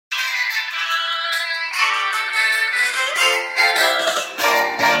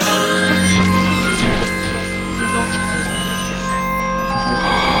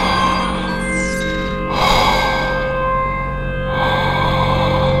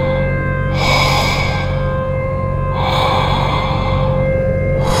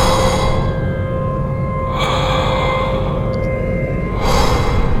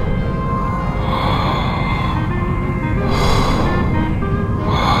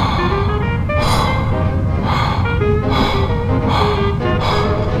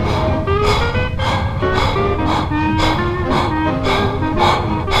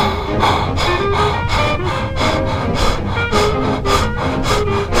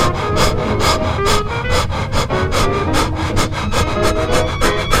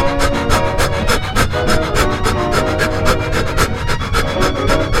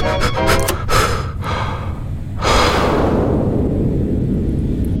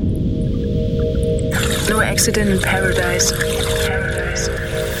Accident in Paradise.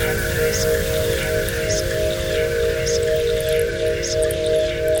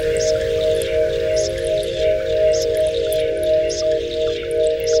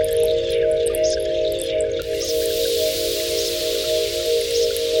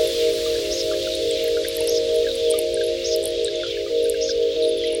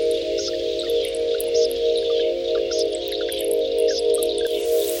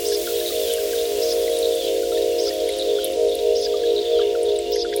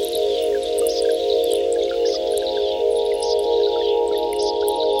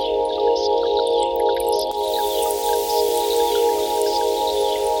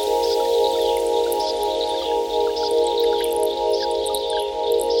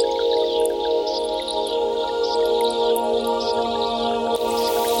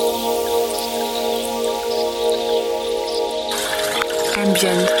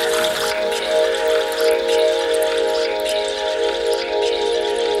 Ambient.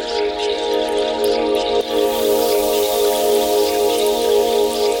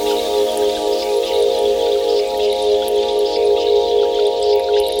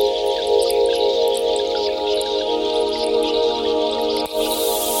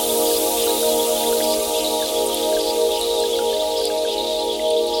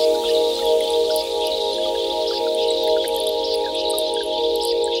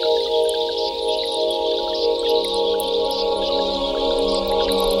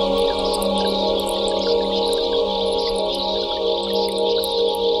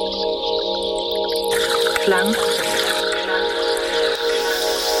 Klang.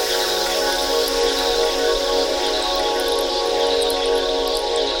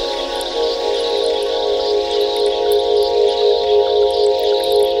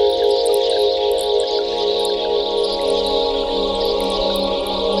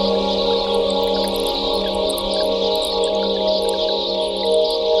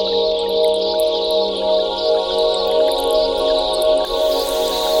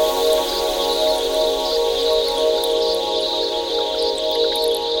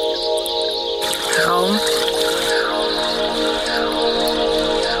 Raum.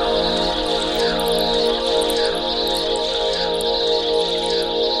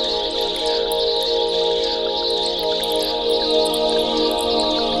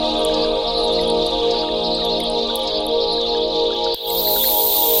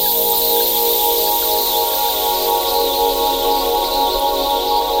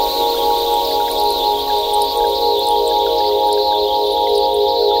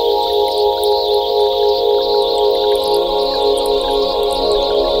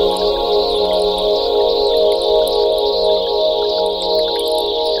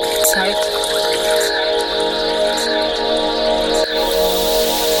 Zeit.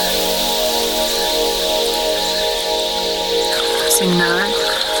 Signal.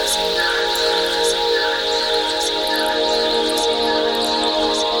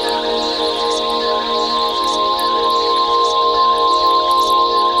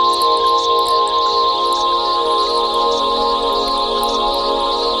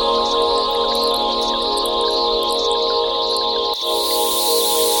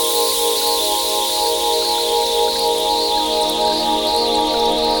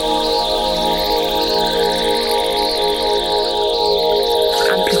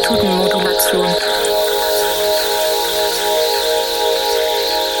 Amplitudenmodulation.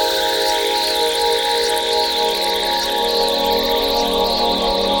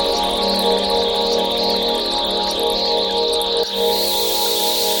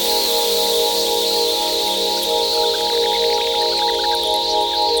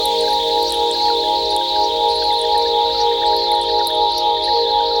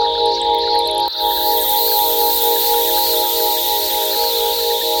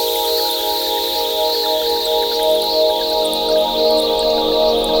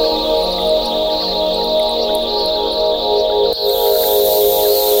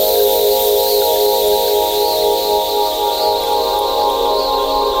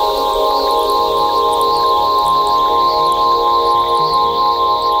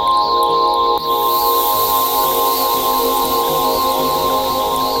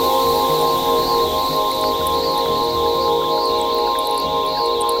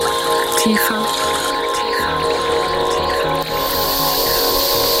 Tiefer.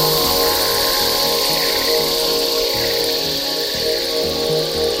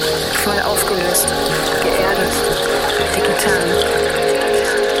 Voll aufgelöst, geerdet, digital.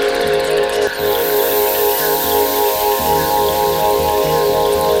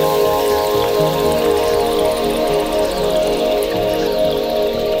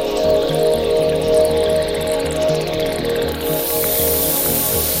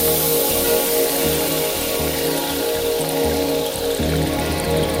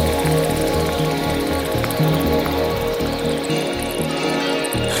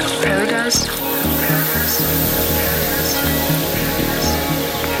 Paradise.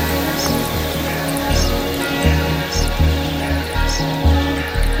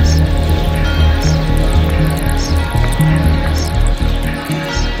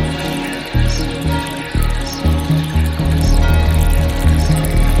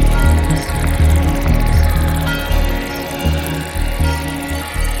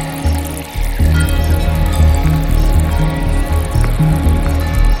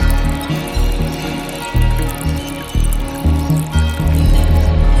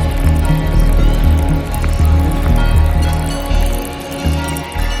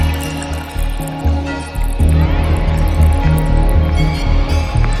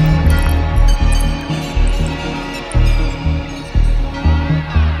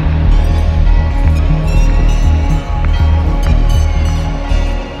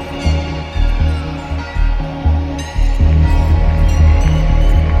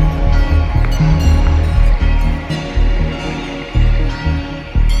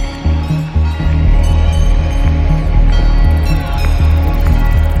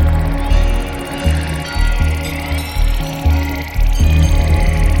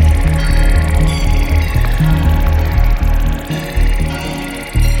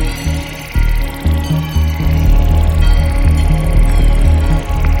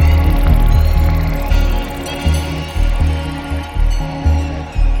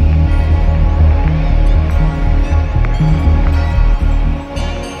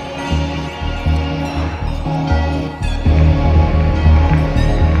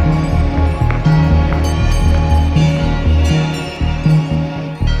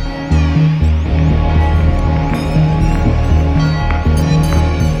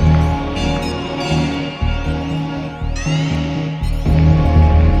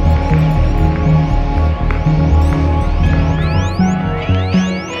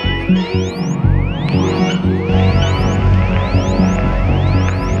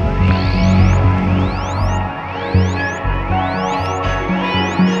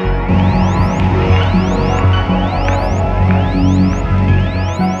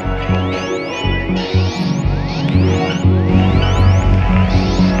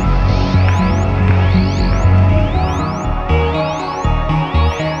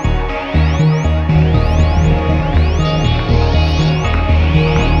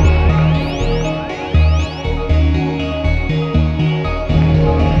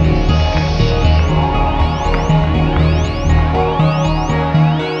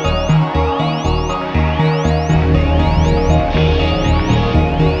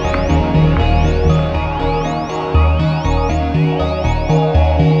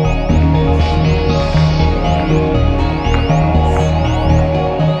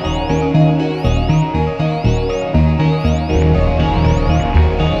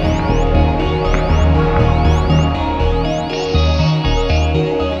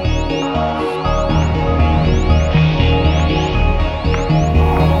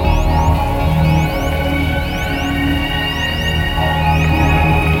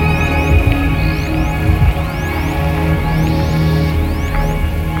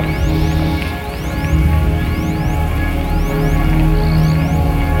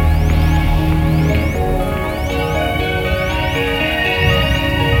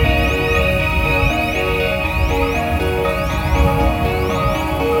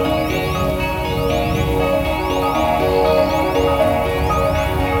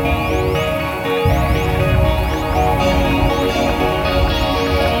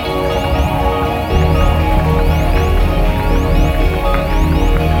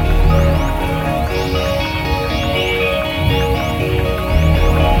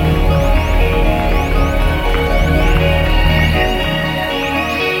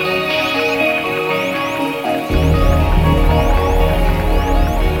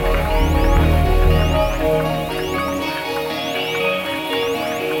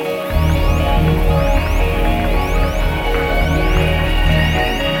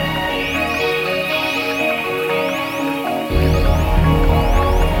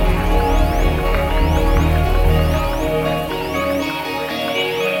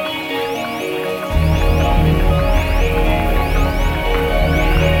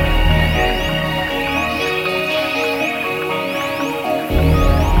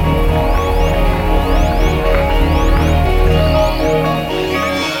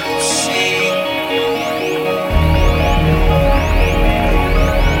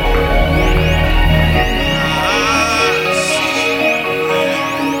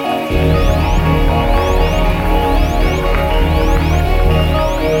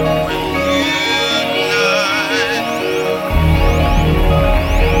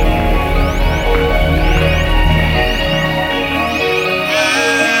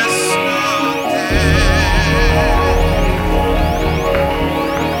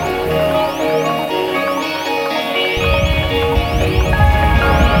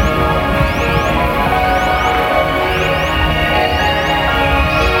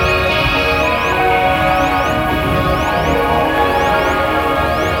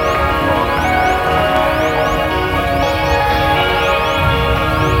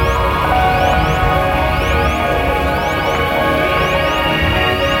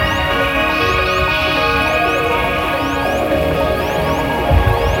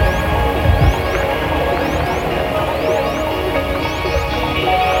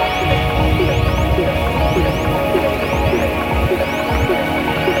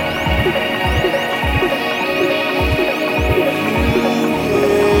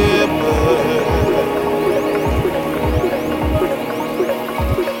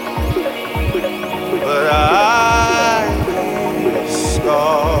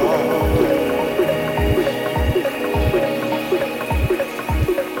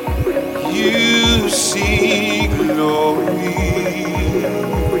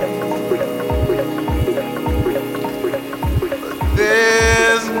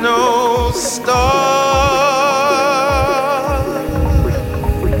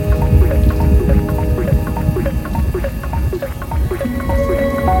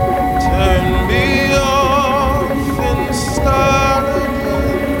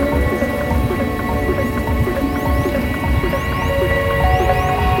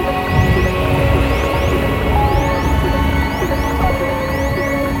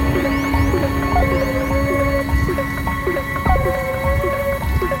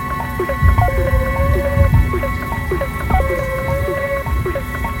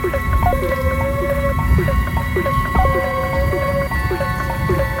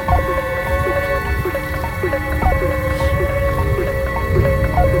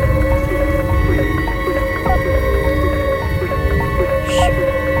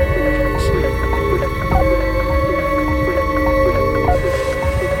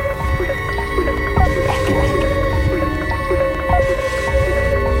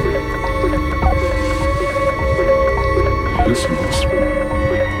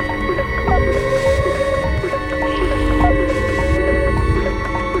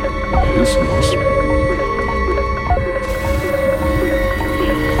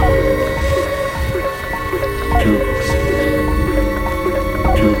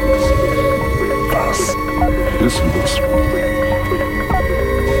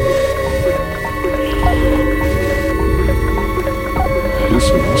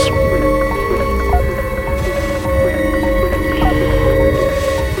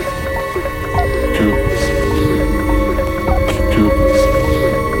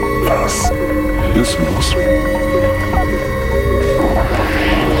 ist los?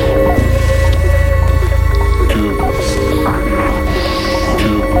 Kürbis.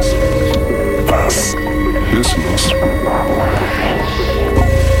 Kürbis. Was ist los?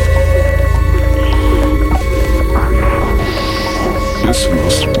 Ist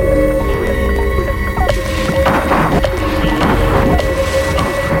los?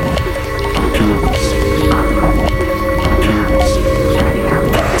 Kürbis. Kürbis.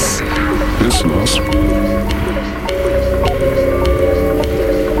 Was ist los?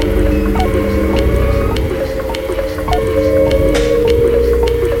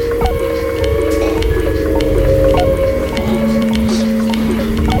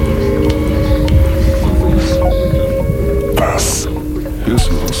 Was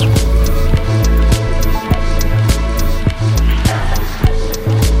ist los?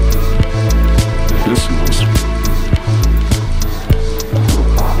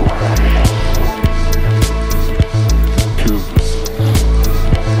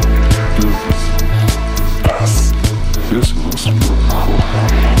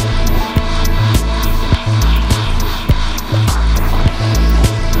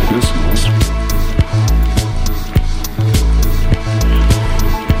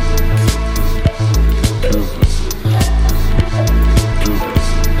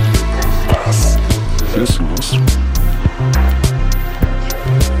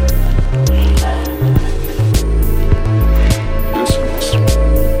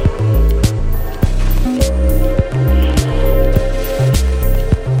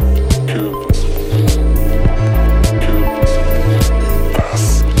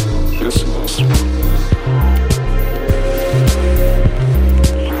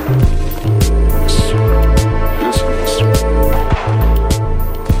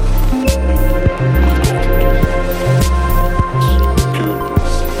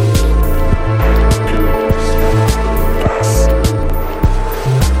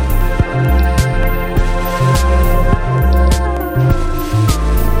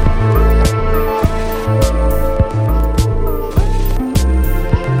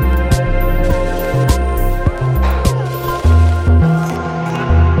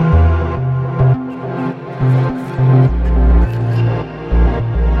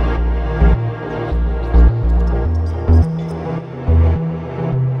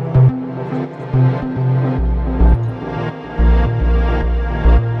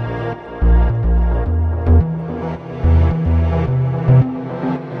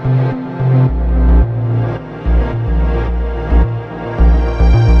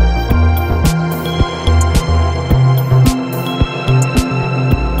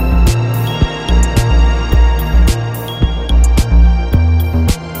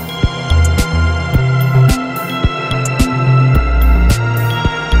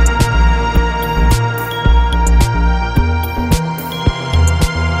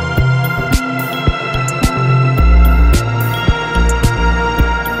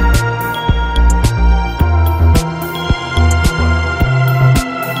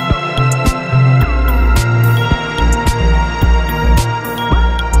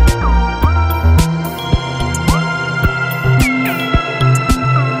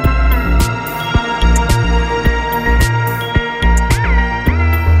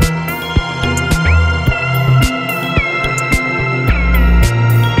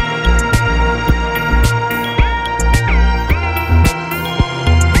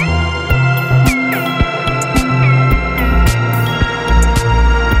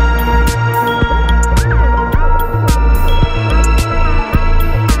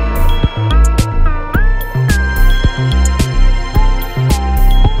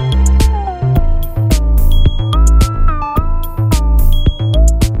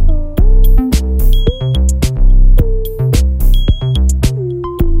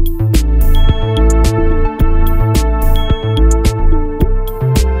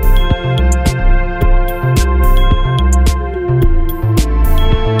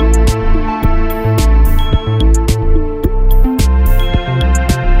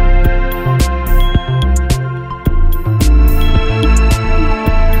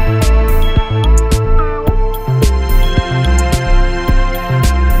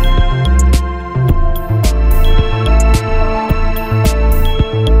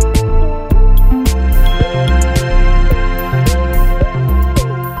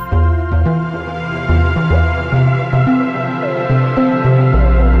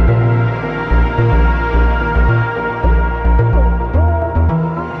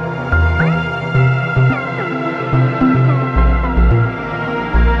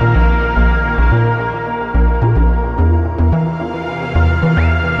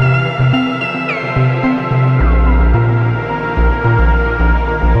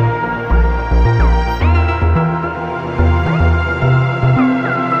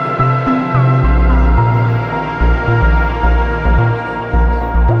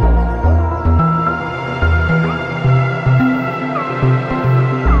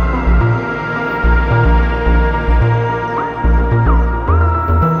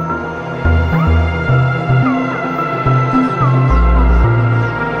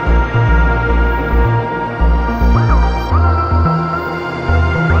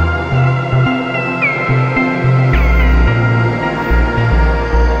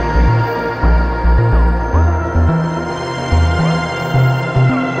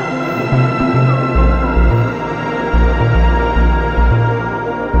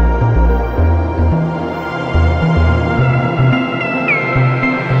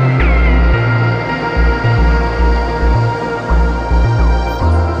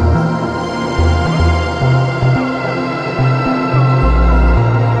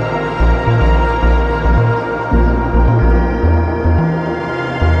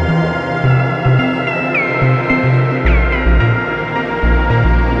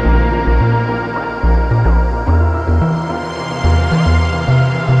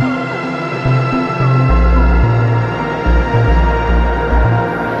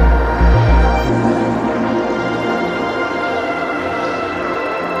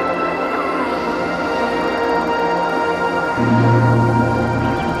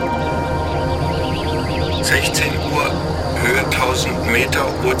 Uhr, Höhe 1000 Meter,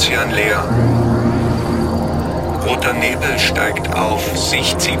 Ozean leer. Roter Nebel steigt auf,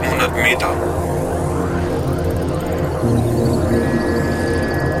 Sicht 700 Meter.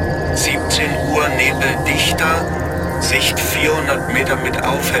 17 Uhr, Nebel dichter, Sicht 400 Meter mit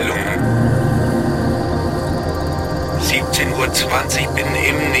Aufhellungen. 17:20 Uhr, bin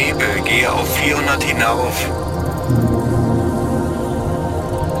im Nebel, gehe auf 400 hinauf.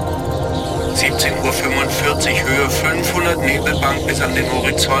 17:45 Uhr, Höhe 500, Nebelbank bis an den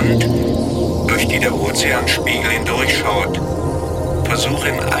Horizont, durch die der Ozeanspiegel hindurchschaut. Versuche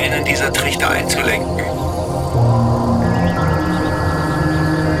in einen dieser Trichter einzulenken.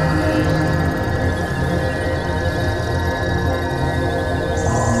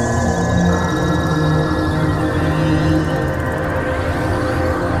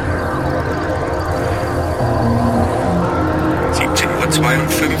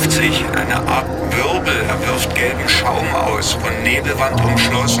 Eine Art Wirbel, er wirft gelben Schaum aus, von Nebelwand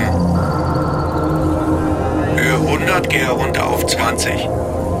umschlossen. Höhe 100, gehe runter auf 20.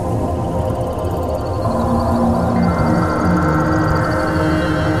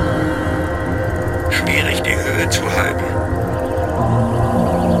 Schwierig, die Höhe zu halten.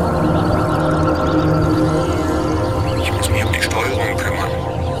 Ich muss mich um die Steuerung kümmern.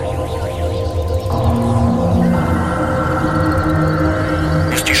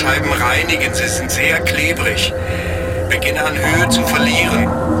 Scheiben reinigen, sie sind sehr klebrig. Beginne an Höhe zu verlieren.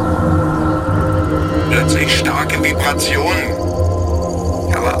 Plötzlich starke Vibrationen.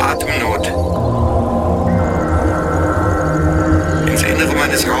 Ich habe Atemnot. Ins Innere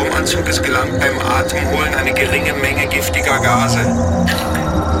meines Raumanzuges gelangt beim Atemholen eine geringe Menge giftiger Gase.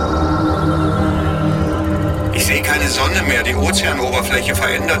 Ich sehe keine Sonne mehr, die Ozeanoberfläche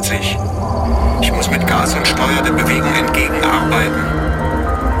verändert sich. Ich muss mit Gas und Steuer der Bewegung entgegenarbeiten.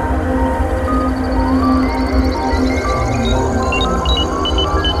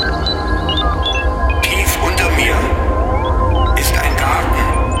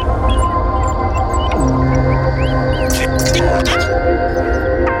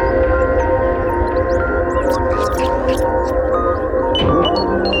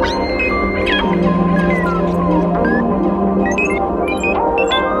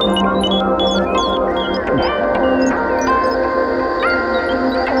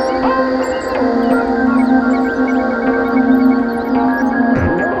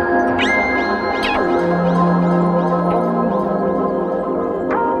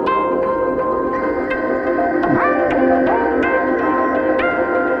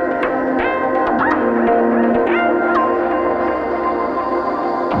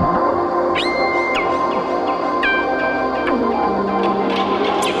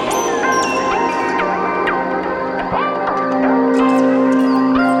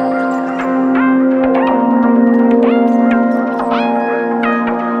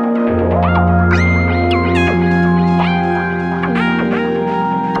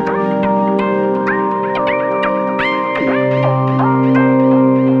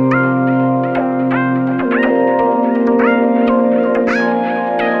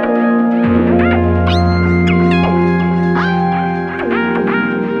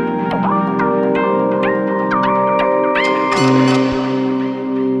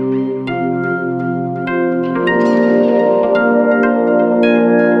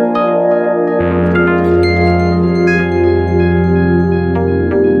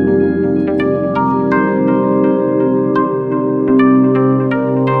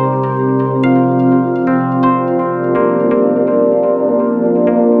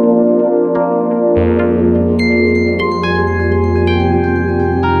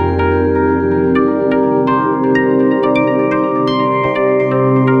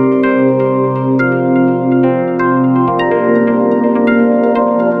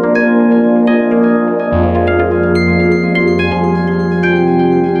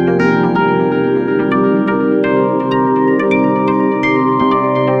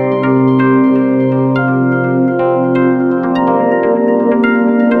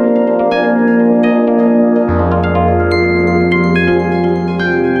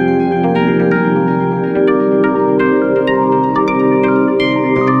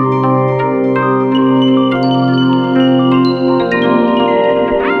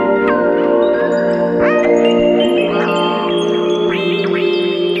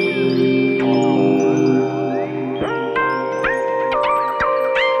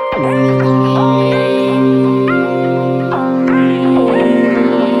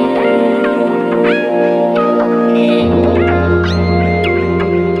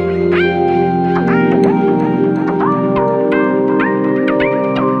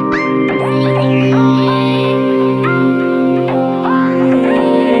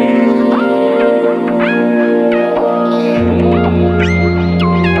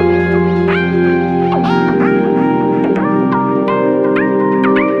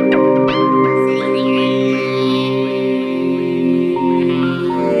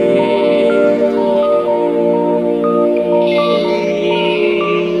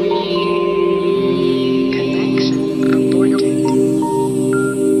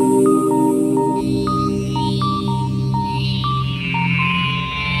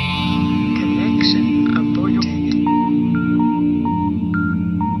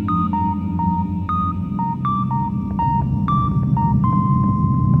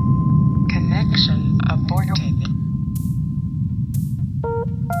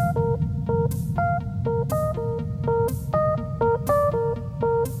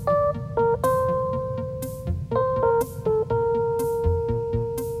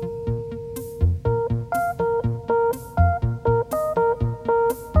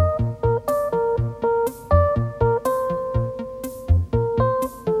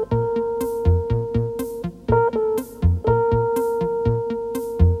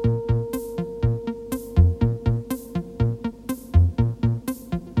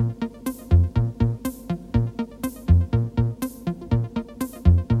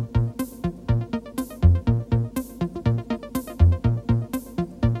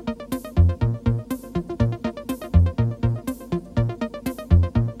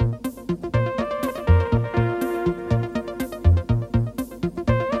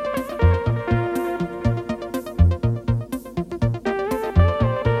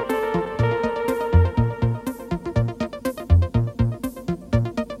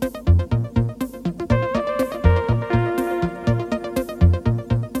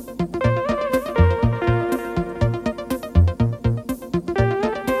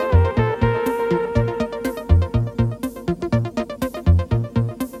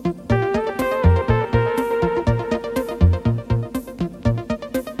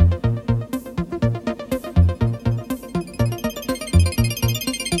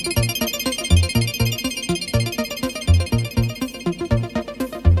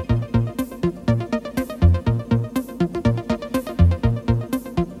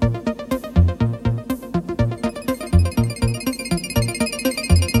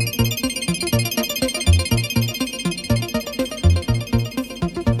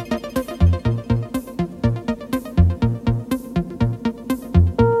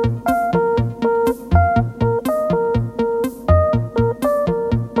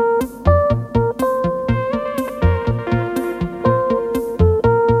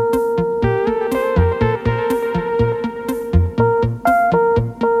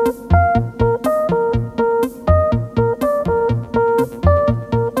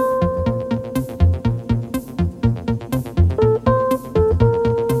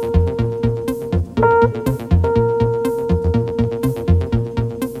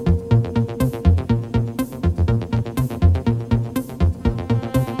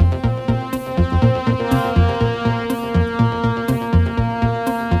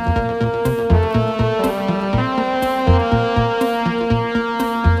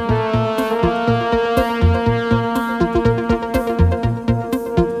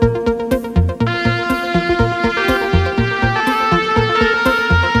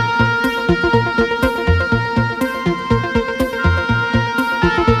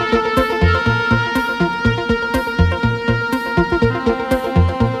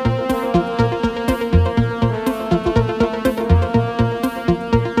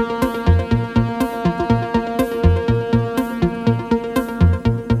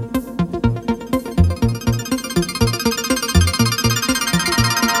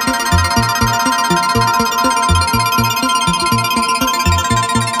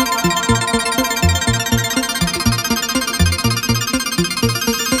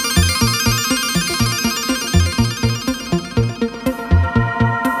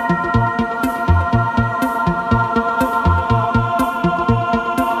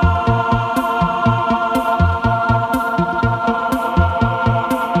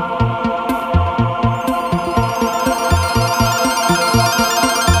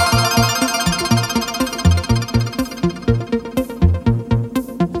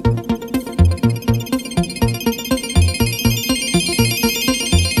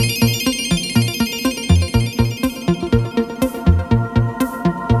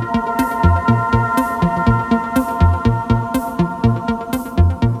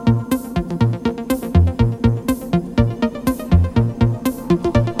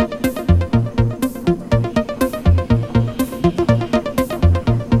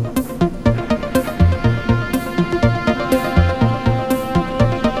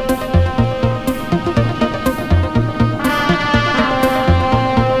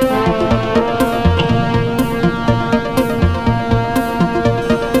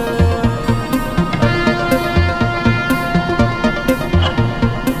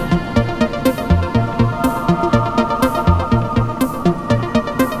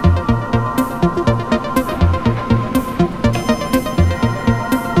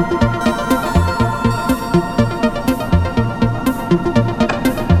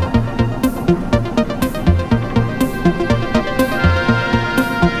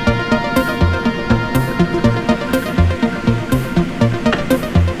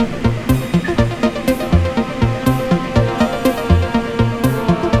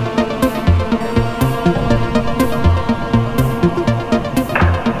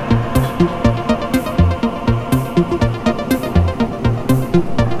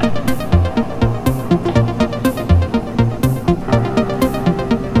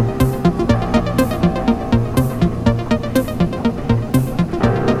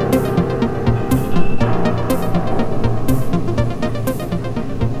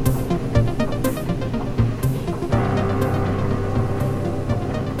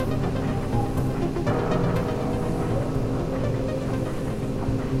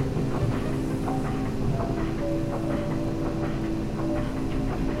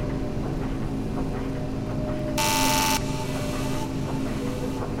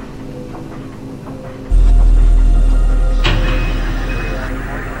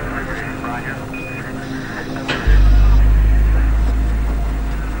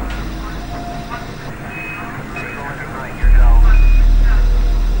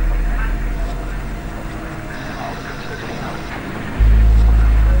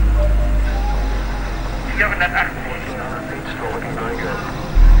 108.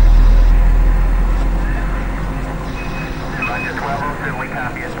 Roger 1202, we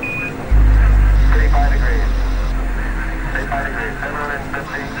copy it. 35 degrees. 35 degrees,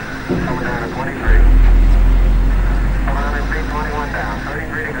 750, over down to 23. Over 100 feet, 21 down,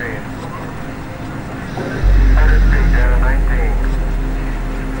 33 degrees. 100 feet down to 19.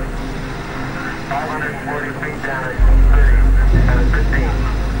 540 feet down to 30, down to 15.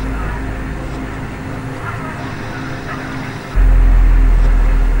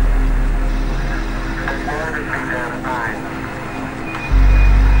 400 feet down to 9.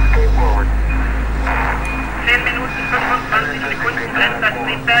 Escape forward. 10 Minuten 25 Sekunden brennt das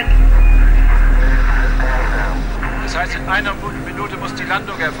Triebwerk. Das heißt, in einer Minute muss die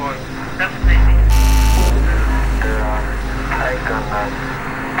Landung erfolgen. Das ist richtig. Take on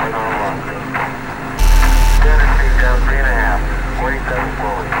the lock. 200 feet down, 3.5. 47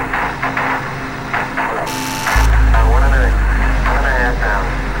 forward. 1.5 down.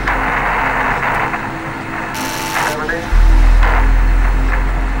 70.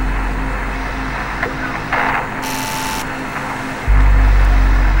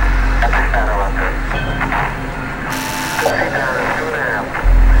 That's a shadow up there. 50 down and 2.5.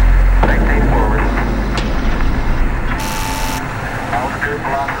 19 forward. Altitude,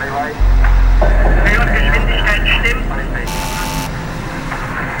 velocity light. Höhe und Geschwindigkeit stimmt. 20 feet.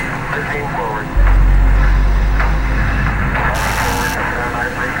 15 forward.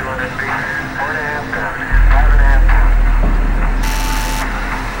 200 feet. 4.5 down. 5.5 down.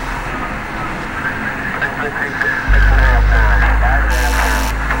 6 feet. 6.5 down. 5.5 down.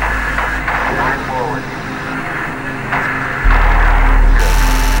 9 forward. Good.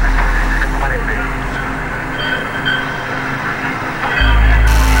 20 feet.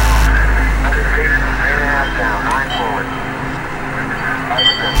 100 feet. 3.5 down. 9 forward.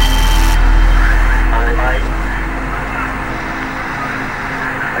 5%. On the right.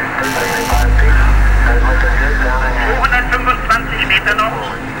 35 feet. That's looking good. Down ahead. 225 Meter noch.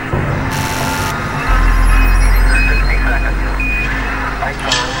 60 seconds. Lights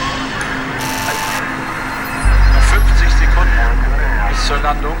on. Noch 50 Sekunden Down 2.5. bis zur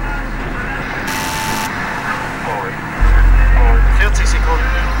Landung. Forward. Forward. 40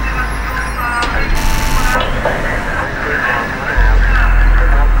 Sekunden.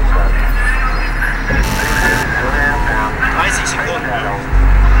 30 Sekunden.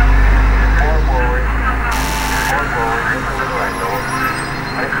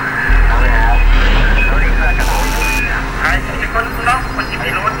 Sekunden noch und die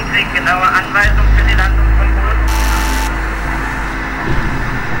Piloten kriegen genaue Anweisungen für die Landung vom Boot.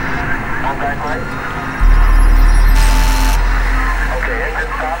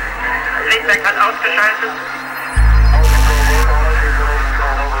 Das Triebwerk hat ausgeschaltet.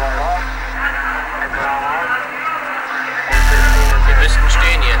 Sie müssten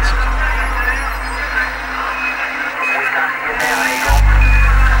stehen jetzt.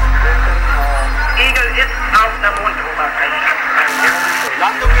 Eagle ist auf der Mondoberfläche.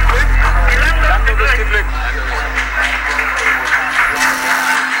 Landung geglückt? Die Landung ist geglückt.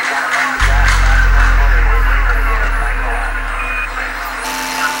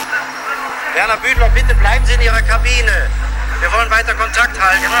 Werner Büdler, bitte bleiben Sie in Ihrer Kabine. Wir wollen weiter Kontakt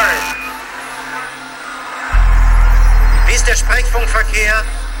halten. Wie ist der Sprechfunkverkehr?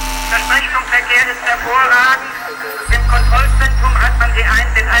 Der Sprechfunkverkehr ist hervorragend. Im Kontrollzentrum hat man den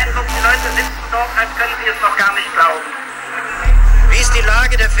Eindruck, die Leute sitzen dort, als können sie es noch gar nicht glauben. Wie ist die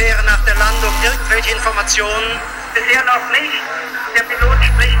Lage der Fähre nach der Landung? Irgendwelche Informationen? Bisher noch nicht. Der Pilot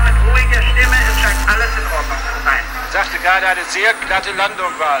spricht mit ruhiger Stimme, es scheint alles in Ordnung zu sein. Sagte gerade, eine sehr glatte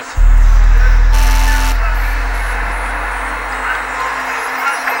Landung war es.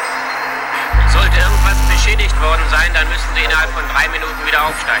 Sollte irgendwas beschädigt worden sein, dann müssen Sie innerhalb von 3 Minuten wieder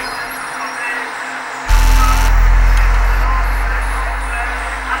aufsteigen.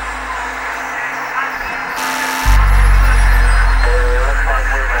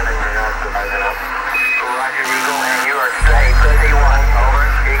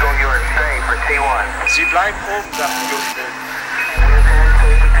 Sie bleiben oben, sagte Justin.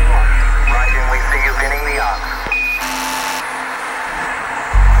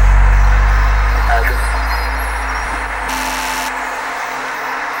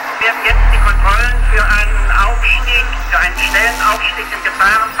 Wir werden jetzt die Kontrollen für einen Aufstieg, für einen schnellen Aufstieg im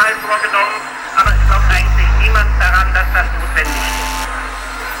Gefahrenfall vorgenommen, aber es glaubt eigentlich niemand daran, dass das notwendig ist.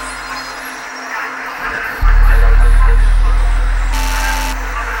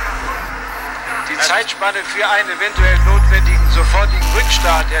 Die Zeitspanne für einen eventuell notwendigen sofortigen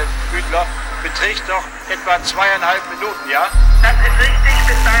Rückstart, Herr Büdler, beträgt doch etwa 2,5 Minuten, ja? Das ist richtig.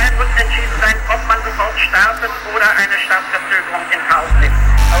 Bis dahin muss entschieden sein, ob man sofort startet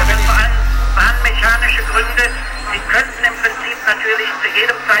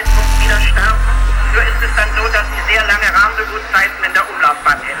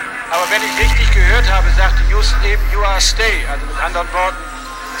wenn ich richtig gehört habe, sagte Houston eben, you are stay. Also mit anderen Worten,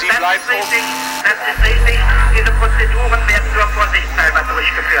 Sie bleiben oben. Das ist richtig. Diese Prozeduren werden nur vorsichtshalber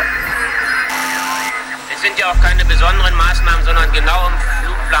durchgeführt. Es sind ja auch keine besonderen Maßnahmen, sondern genau im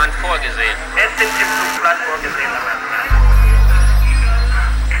Flugplan vorgesehen. Es sind im Flugplan vorgesehene Maßnahmen.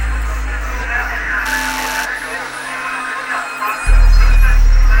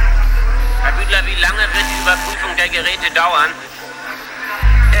 Herr Büdler, wie lange wird die Überprüfung der Geräte dauern?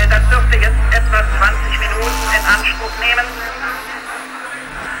 Das dürfte jetzt etwa 20 Minuten in Anspruch nehmen.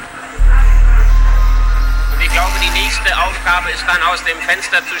 Und ich glaube, die nächste Aufgabe ist dann aus dem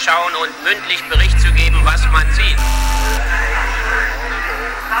Fenster zu schauen und mündlich Bericht zu geben, was man sieht.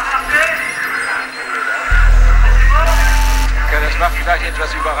 Ja, das macht vielleicht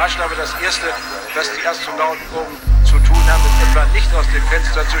etwas überrascht, aber das Erste, was die Astronauten oben zu tun haben, ist etwa nicht aus dem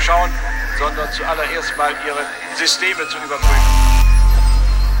Fenster zu schauen, sondern zuallererst mal ihre Systeme zu überprüfen.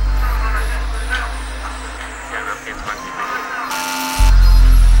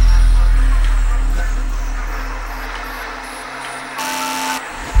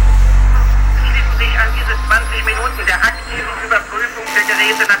 Schließen sich an diese 20 Minuten der aktiven Überprüfung der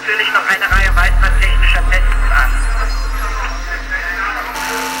Geräte natürlich noch eine Reihe weiterer technischer Tests an.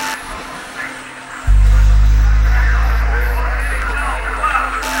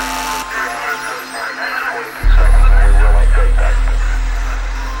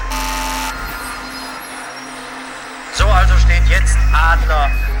 So also steht jetzt Adler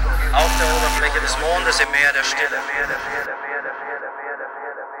auf der Oberfläche des Mondes im Meer der Stille.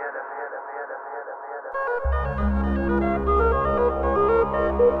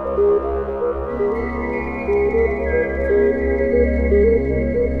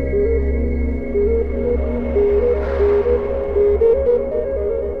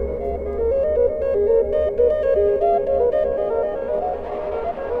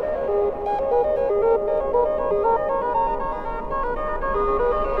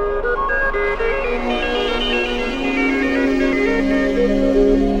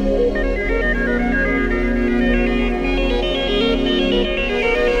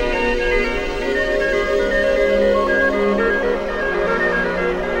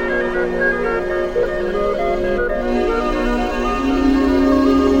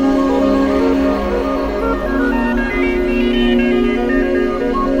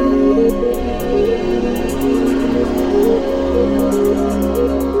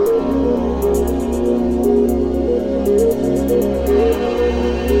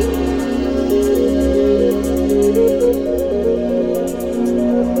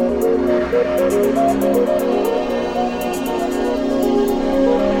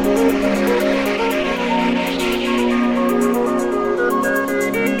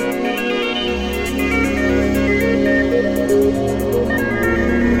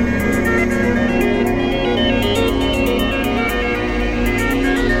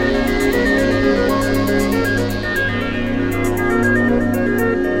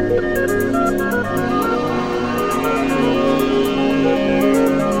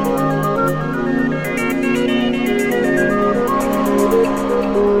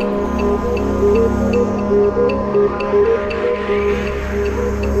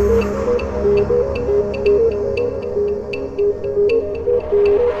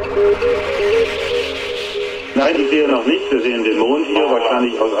 Nein, ich sehe noch nichts. Wir sehen den Mond hier,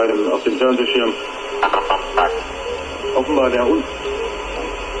 wahrscheinlich aus dem Fernsehschirm. Offenbar der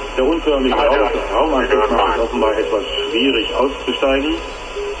unförmige Raumanschluss macht es offenbar etwas schwierig auszusteigen.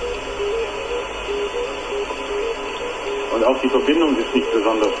 Und auch die Verbindung ist nicht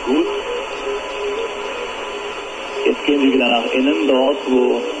besonders gut. Jetzt gehen Sie wieder nach innen, dort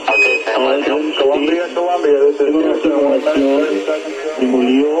wo All drin steht.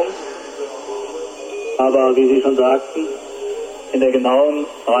 Simulierung. Aber wie Sie schon sagten, in der genauen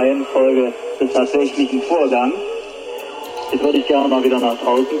Reihenfolge des tatsächlichen Vorgangs. Jetzt würde ich gerne mal wieder nach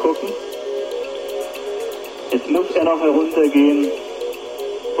draußen gucken. Jetzt muss er noch heruntergehen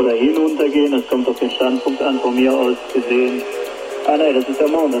oder hinuntergehen. Das kommt auf den Standpunkt an, von mir aus gesehen. Ah nein, das ist der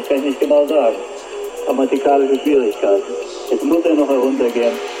Mond, das kann ich nicht genau sagen. Grammatikalische Schwierigkeiten. Jetzt muss er noch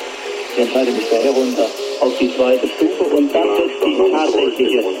heruntergehen. Ich entscheide mich da herunter auf die zweite Stufe und dann setzt die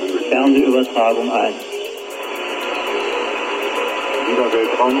tatsächliche Fernsehübertragung ein. Wieder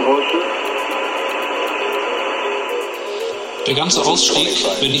Weltraumrauschen. Der ganze Ausstieg,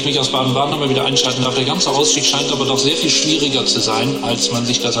 wenn ich mich aus Baden-Baden mal wieder einschalten darf, der ganze Ausstieg scheint aber doch sehr viel schwieriger zu sein, als man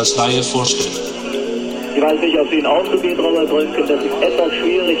sich das als Laie vorstellt. Ich weiß nicht, ob es Ihnen auch so geht, Robert Röntgen, dass es etwas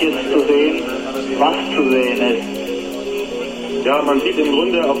schwierig ist zu sehen, was zu sehen ist. Ja, man sieht im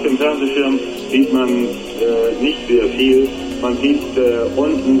Grunde auf dem Fernsehschirm, sieht man nicht sehr viel. Man sieht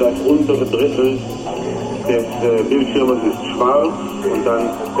unten das untere Drittel des Bildschirmes ist schwarz und dann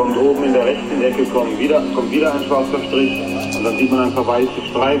kommt oben in der rechten Ecke kommt wieder ein schwarzer Strich und dann sieht man ein paar weiße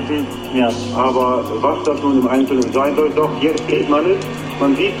Streifen. Ja. Aber was das nun im Einzelnen sein soll, doch jetzt sieht man es.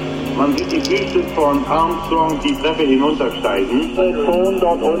 Man sieht die Füße von Armstrong die Treppe hinuntersteigen.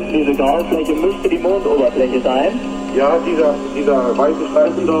 Dort unten, diese Graufläche, müsste die Mondoberfläche sein. Ja, dieser weiße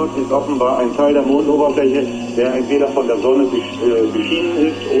Streifen dort ist offenbar ein Teil der Mondoberfläche, der entweder von der Sonne beschienen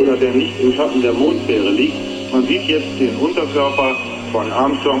ist oder der nicht im Schatten der Mondsphäre liegt. Man sieht jetzt den Unterkörper von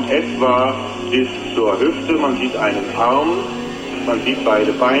Armstrong etwa bis zur Hüfte. Man sieht einen Arm, man sieht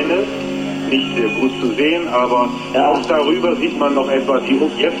beide Beine. Nicht sehr gut zu sehen, aber auch darüber sieht man noch etwas.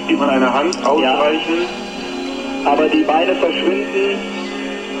 Jetzt sieht man eine Hand ausreichen. Ja. Aber die Beine verschwinden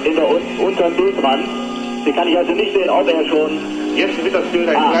in der unteren Bildrand. Die kann ich also nicht sehen, ob er schon... Jetzt wird das Bild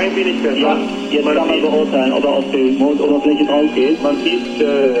ein klein wenig besser. Ja, jetzt kann man beurteilen, ob er auf die Mondoberfläche drauf geht. Man sieht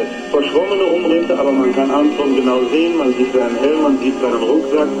verschwommene Umrisse, aber man kann Armstrong genau sehen. Man sieht seinen Helm, man sieht seinen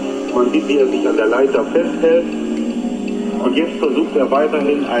Rucksack, man sieht, wie er sich an der Leiter festhält. Und jetzt versucht er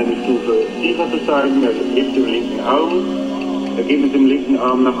weiterhin eine Stufe tiefer zu steigen. Er hebt den linken Arm, er geht mit dem linken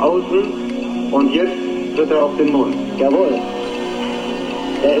Arm nach außen und jetzt tritt er auf den Mond. Jawohl.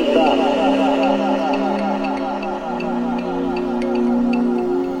 Er ist da.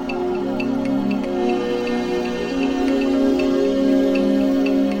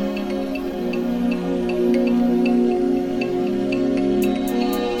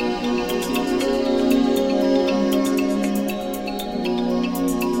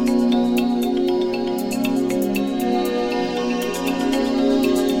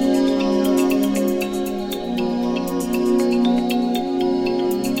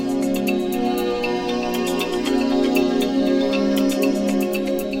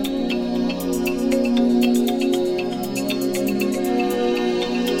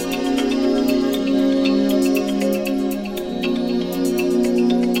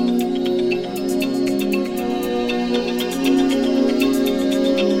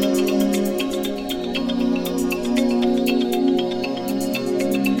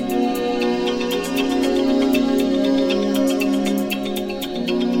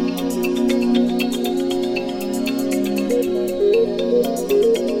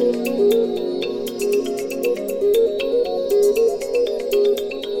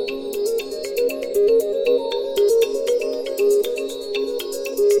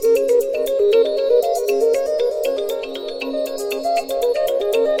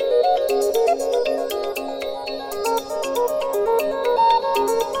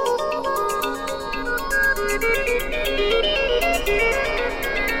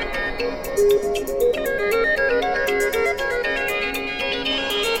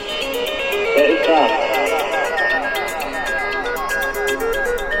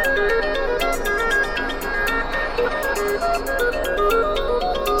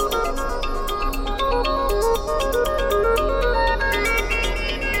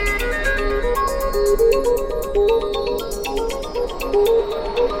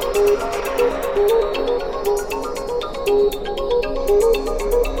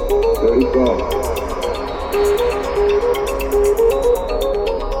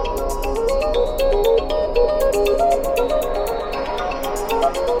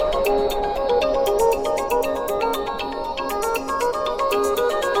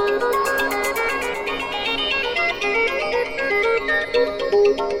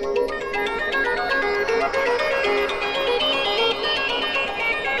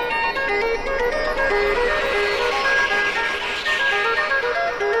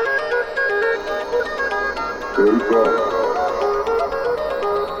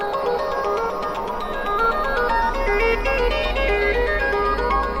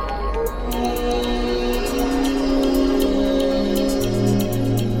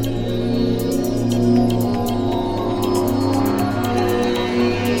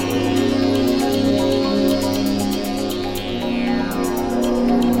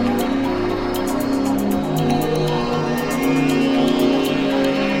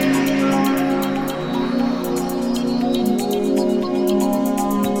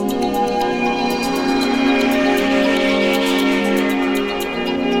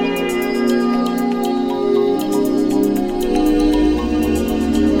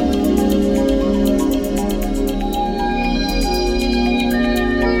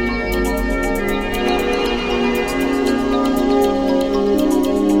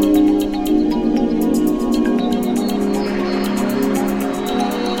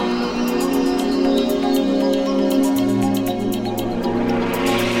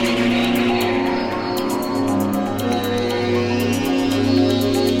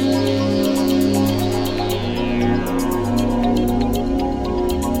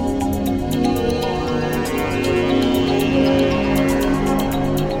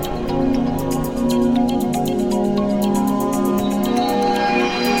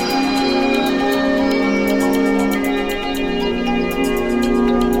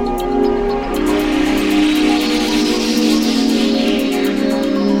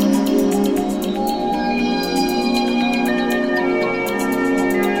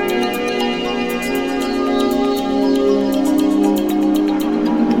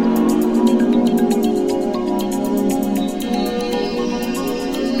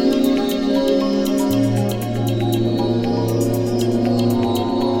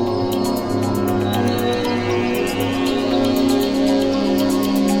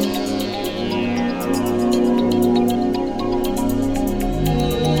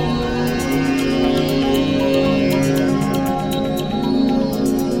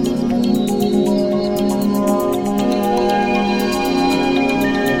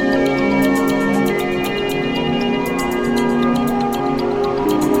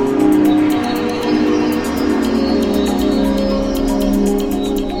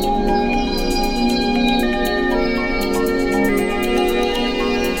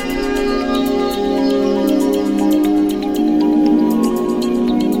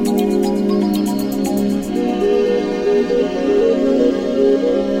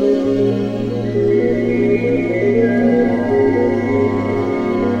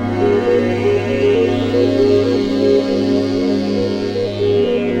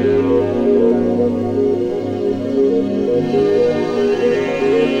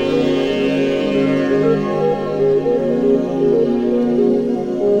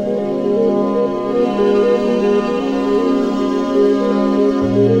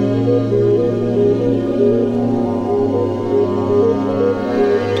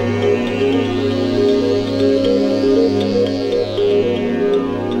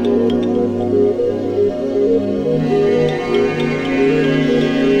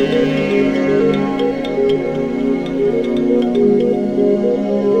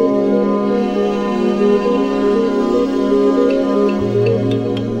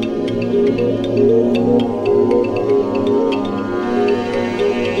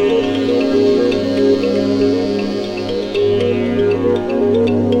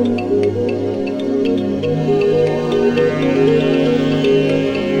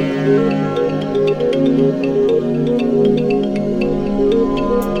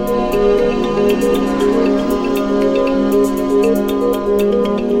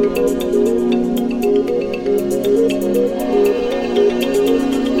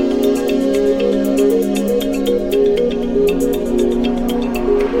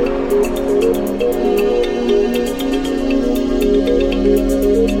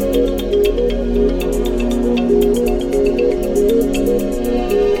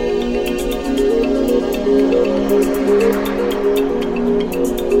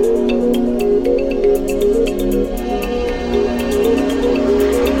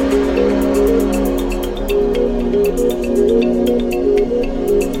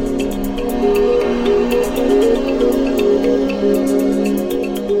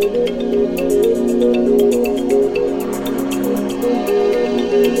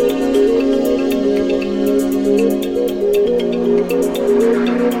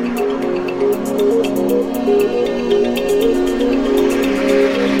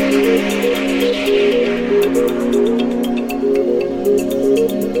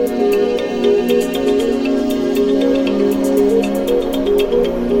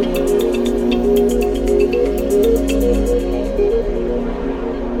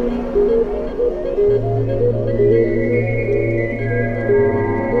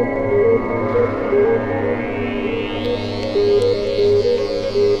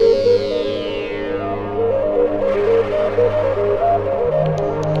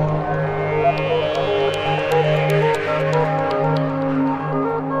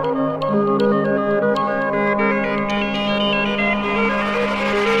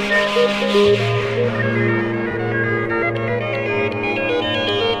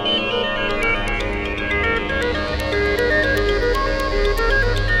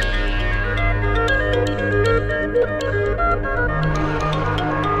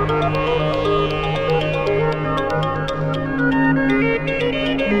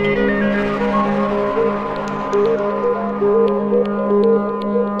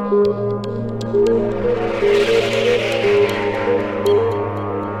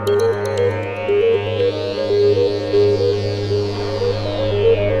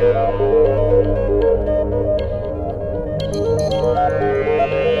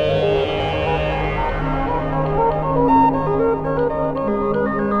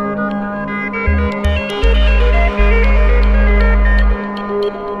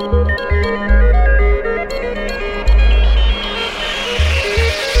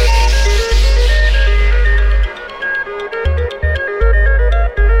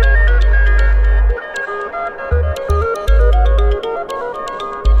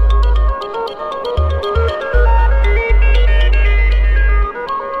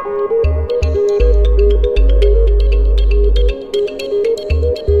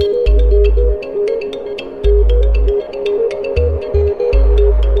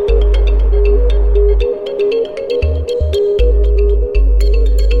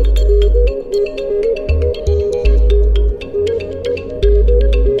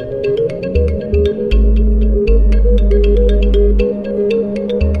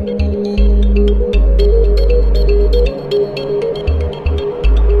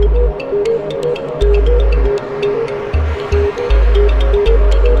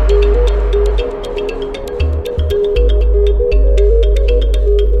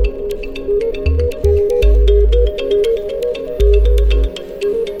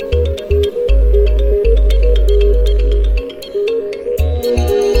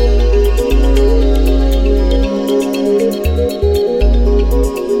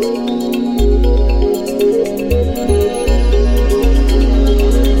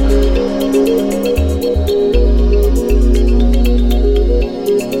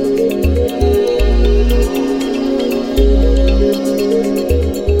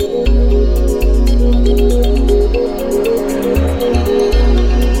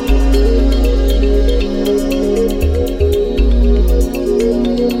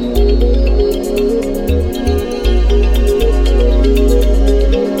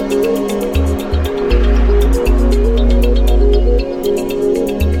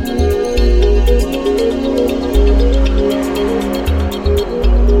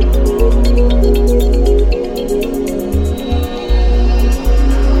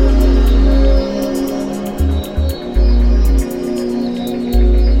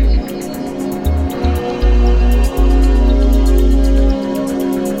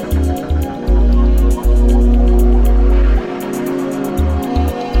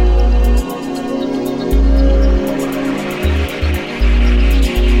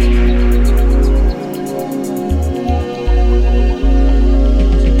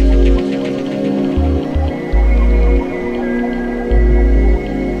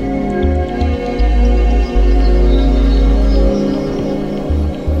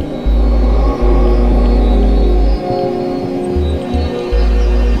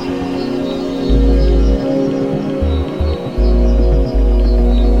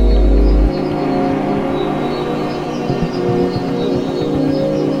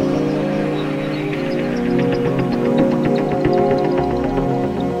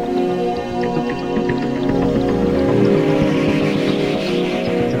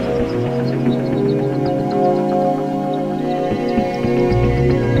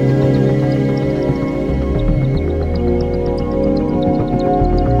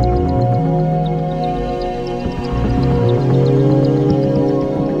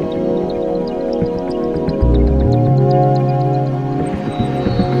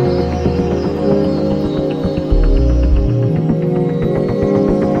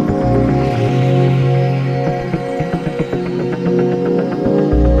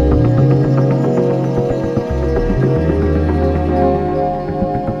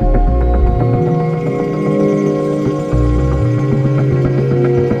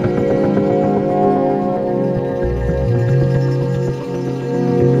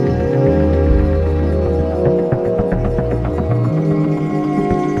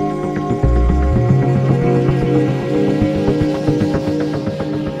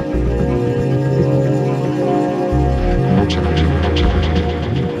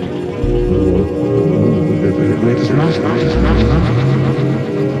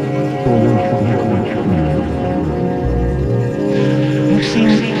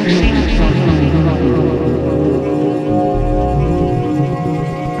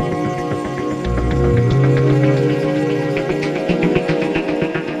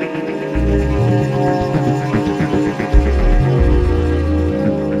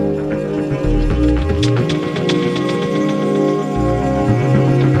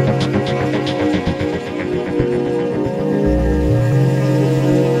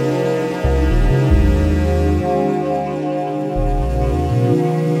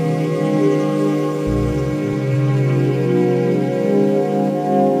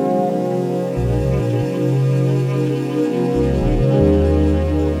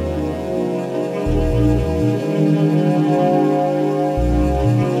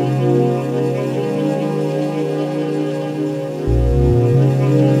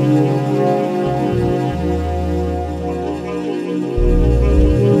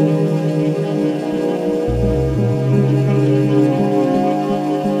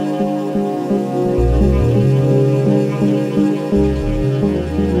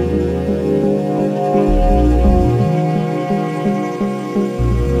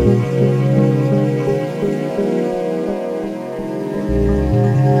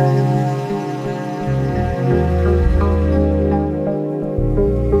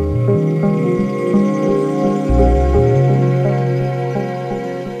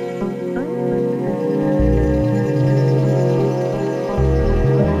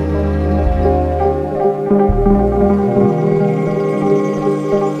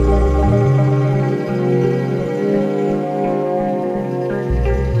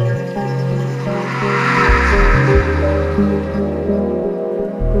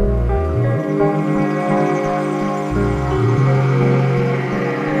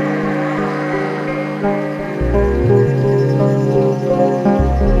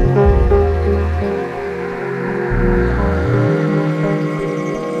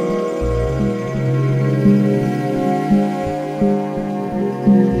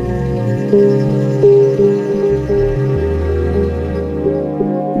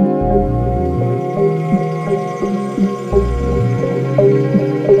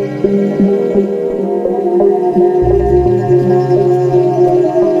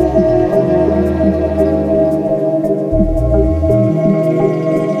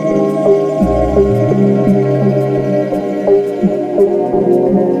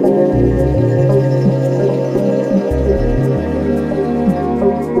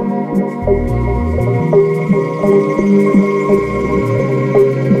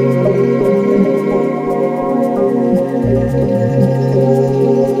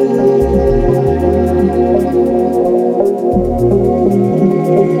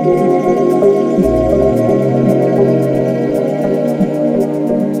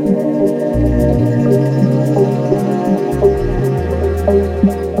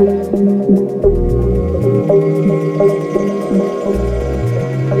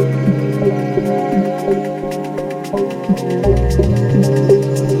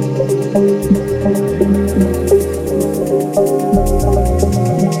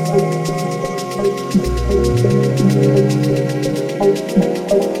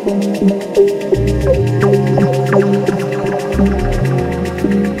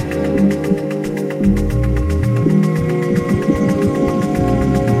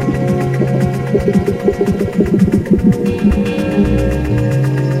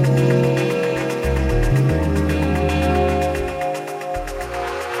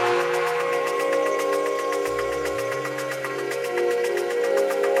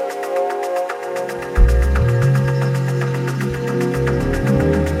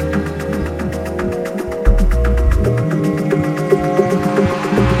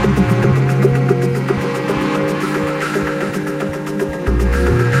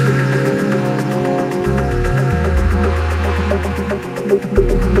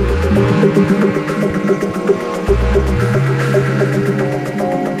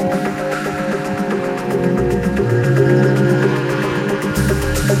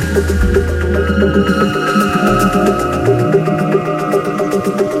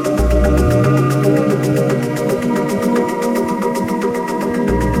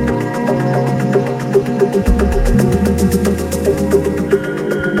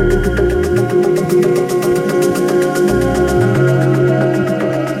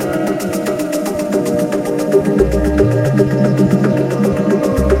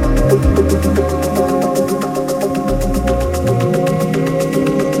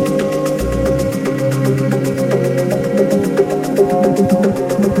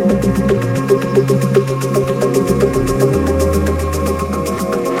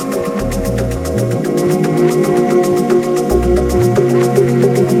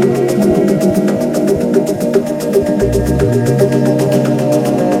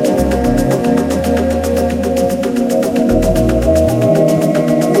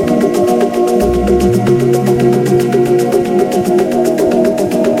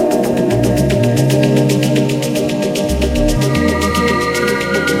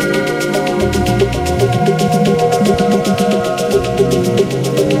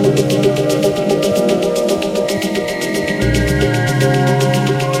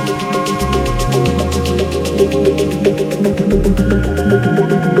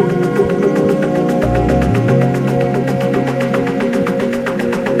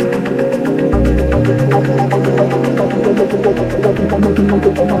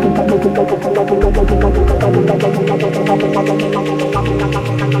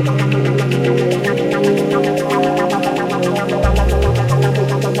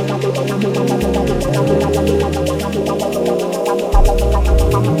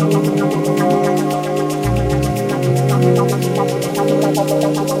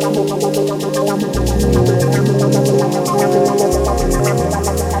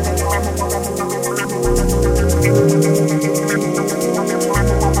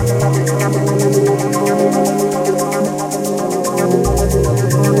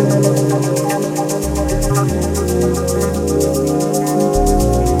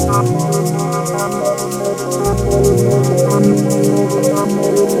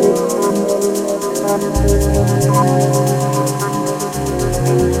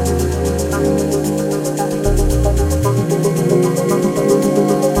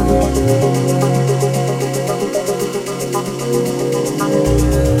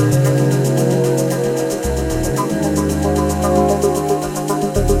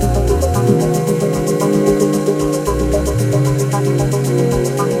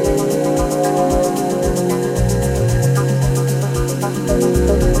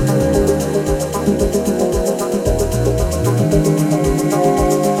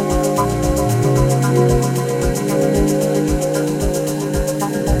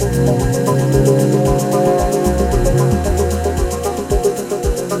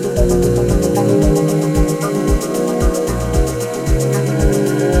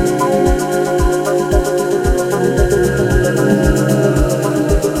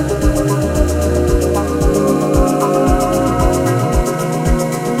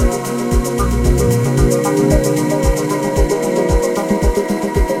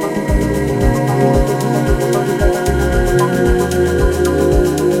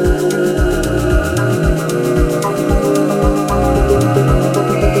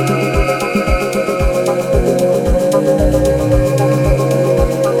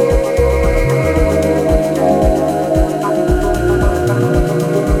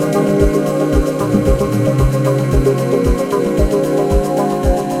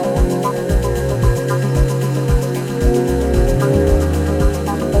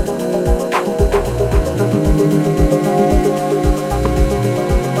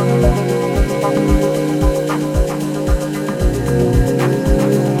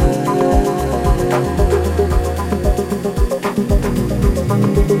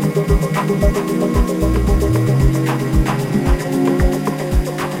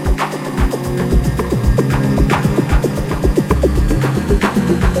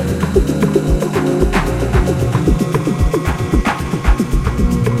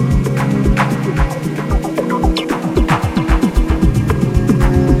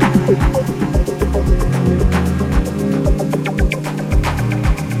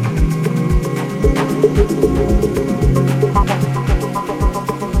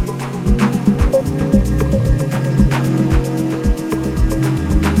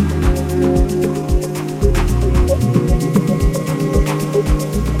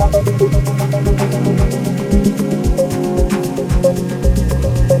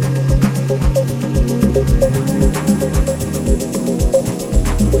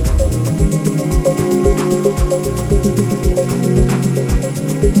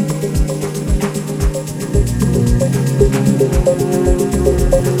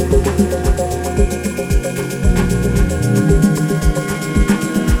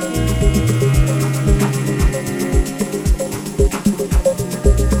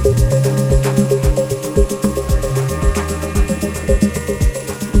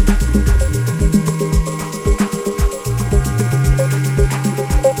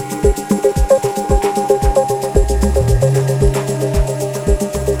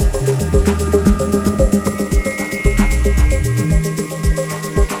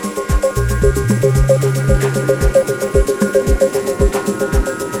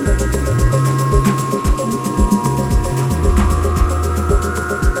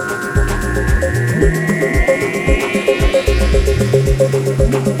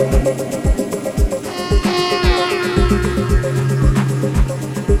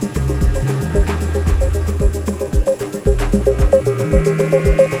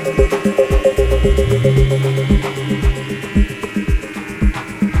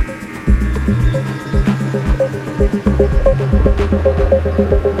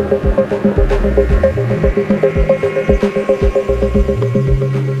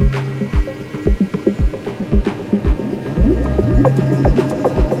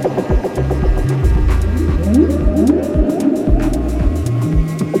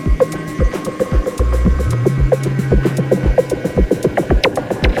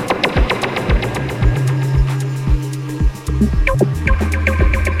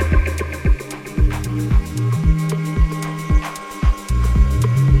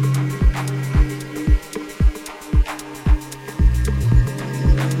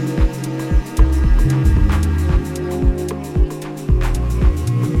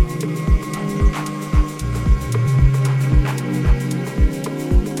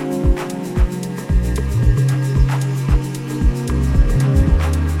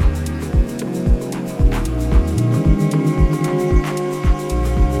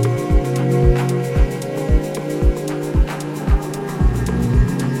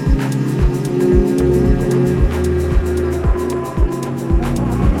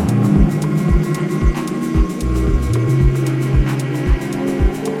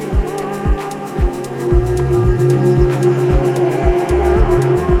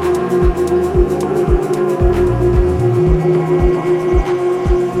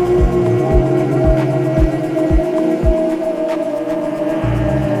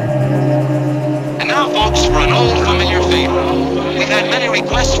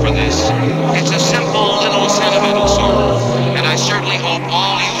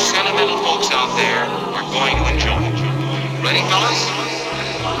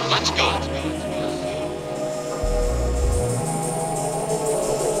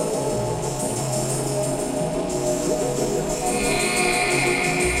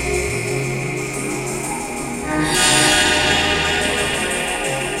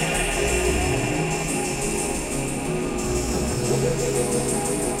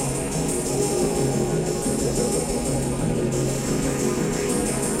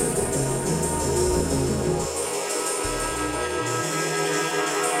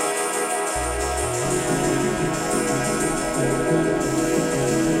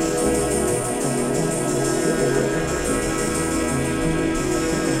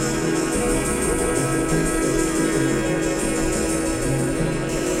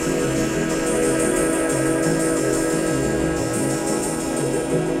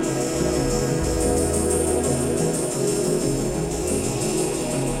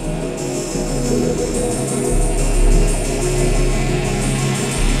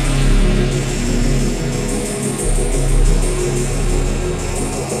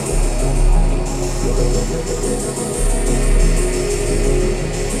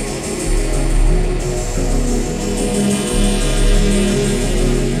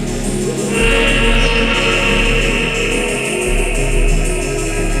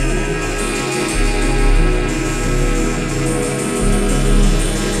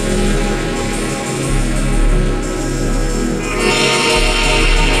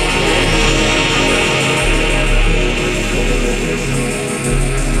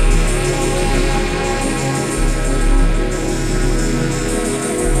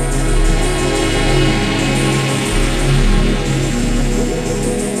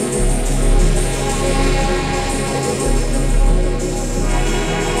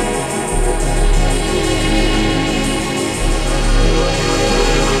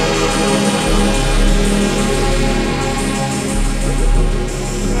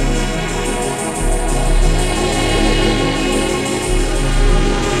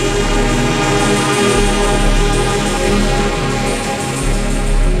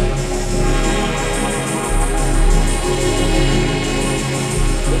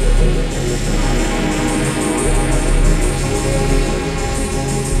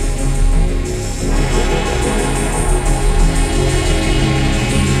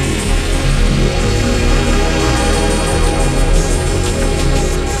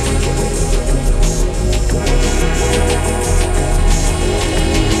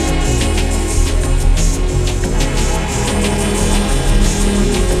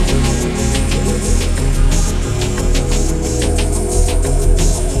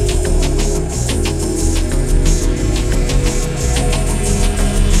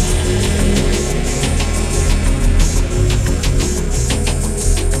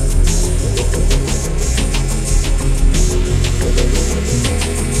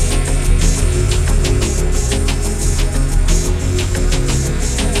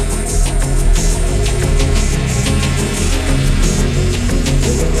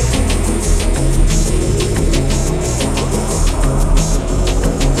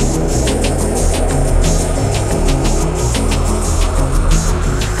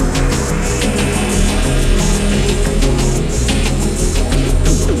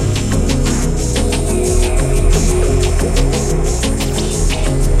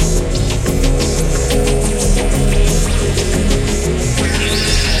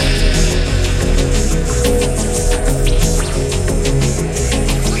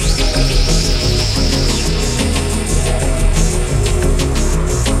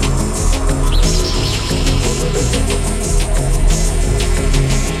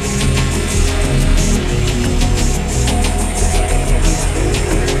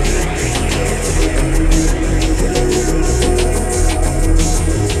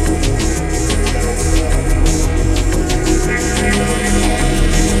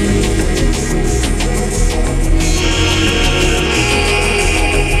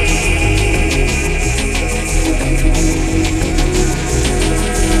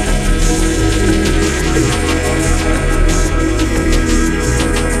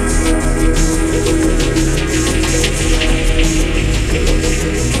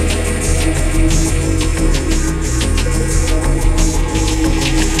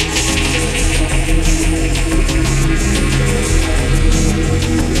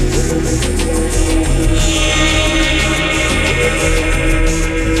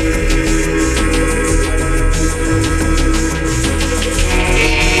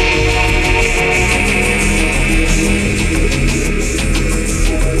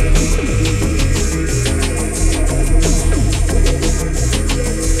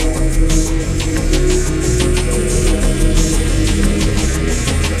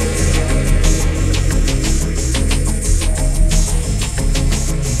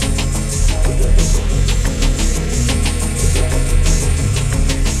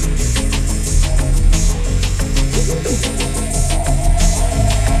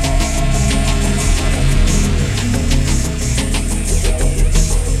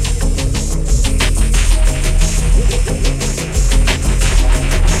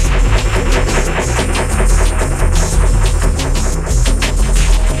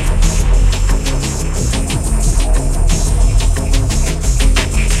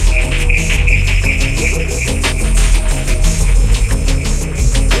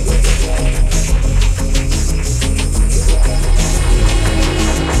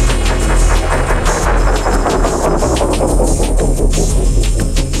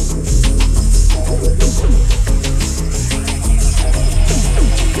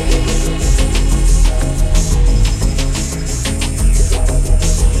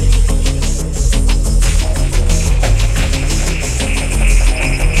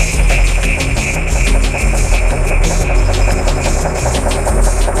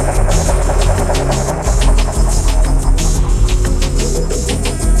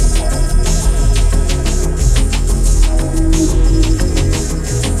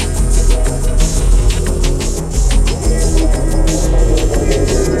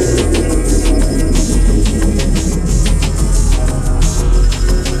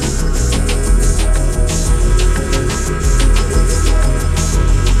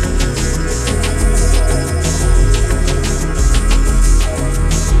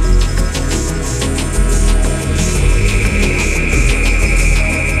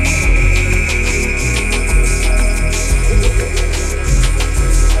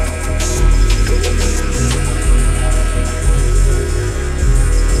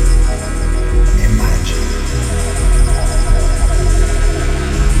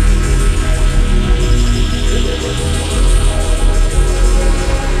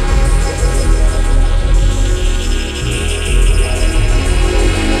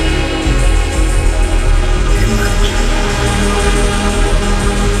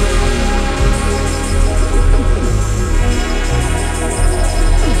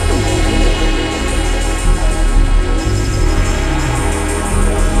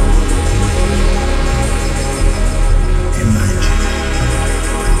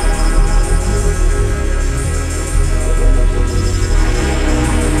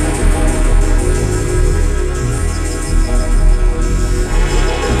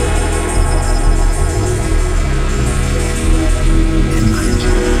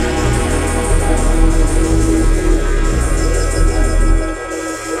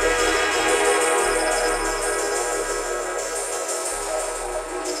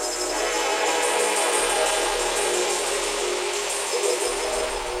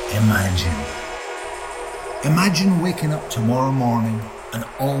 waking up tomorrow morning and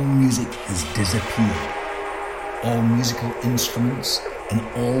all music has disappeared. All musical instruments and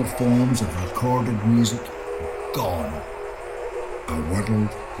all forms of recorded music gone. A world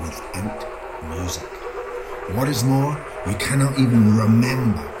without music. What is more, you cannot even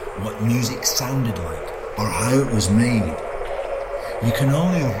remember what music sounded like or how it was made. You can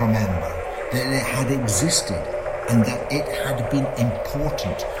only remember that it had existed and that it had been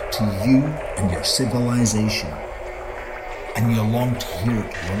important to you and your civilization, and you long to hear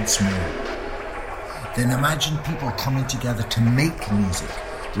it once more. Then imagine people coming together to make music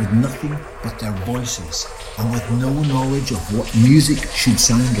with nothing but their voices and with no knowledge of what music should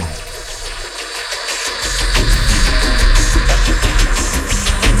sound like.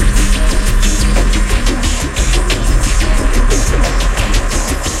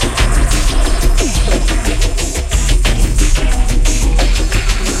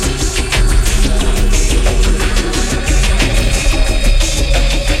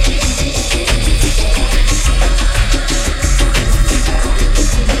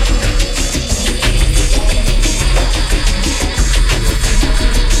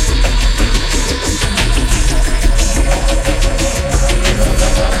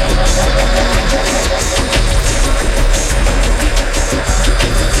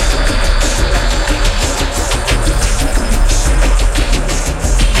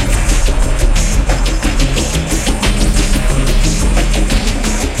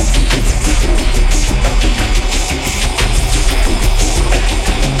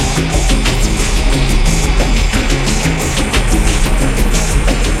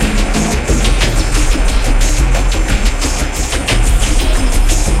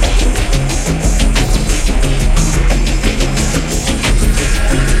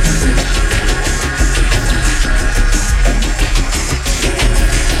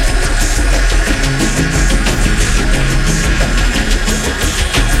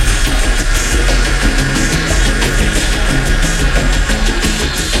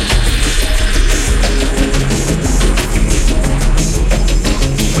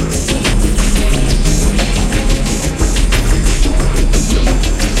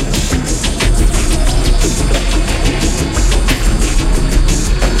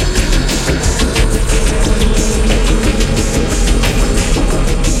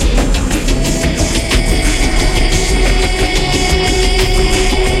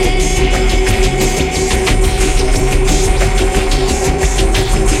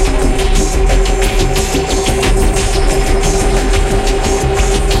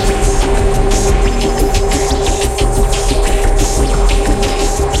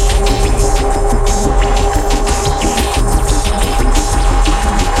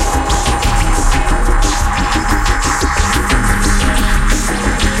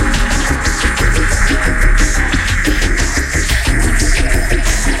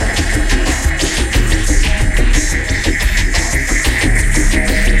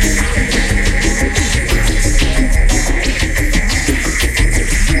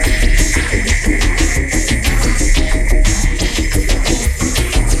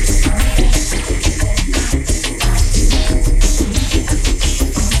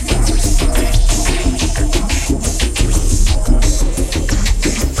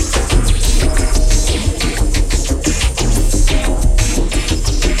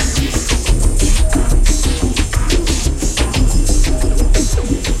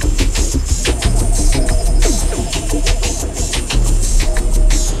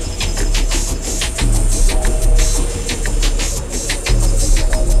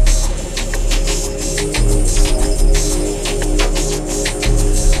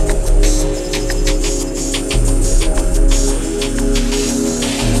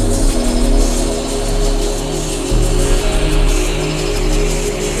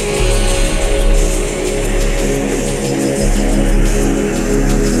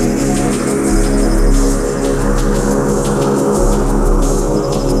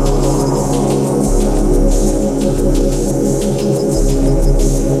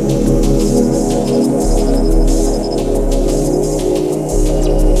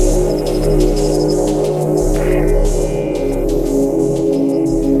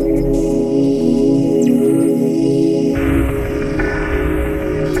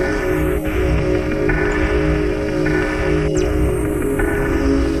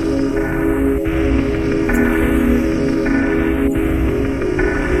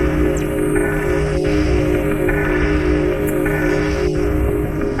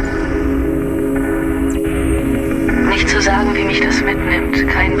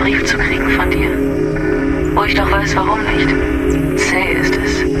 weiß warum nicht. Zäh ist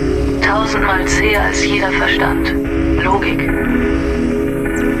es. 1000-mal zäher als jeder Verstand. Logik.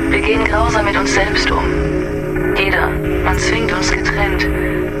 Wir gehen grausam mit uns selbst um. Jeder, man zwingt uns getrennt.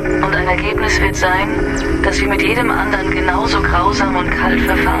 Und ein Ergebnis wird sein, dass wir mit jedem anderen genauso grausam und kalt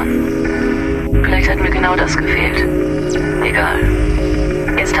verfahren. Vielleicht hat mir genau das gefehlt. Egal.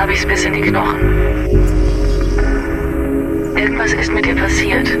 Jetzt habe ich's bis in die Knochen. Irgendwas ist mit dir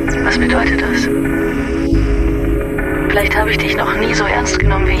passiert. Was bedeutet das? Vielleicht habe ich dich noch nie so ernst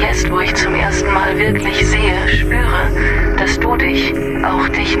genommen wie jetzt, wo ich zum ersten Mal wirklich sehe, spüre, dass du dich, auch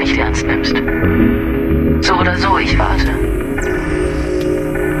dich nicht ernst nimmst. So oder so, ich warte.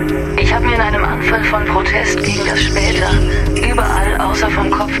 Ich habe mir in einem Anfall von Protest gegen das Später überall außer vom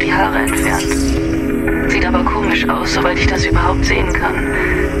Kopf die Haare entfernt. Sieht aber komisch aus, soweit ich das überhaupt sehen kann.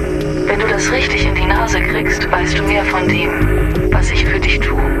 Wenn du das richtig in die Nase kriegst, weißt du mehr von dem, was ich für dich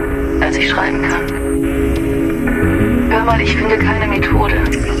tue, als ich schreiben kann. Hör mal, ich finde keine Methode.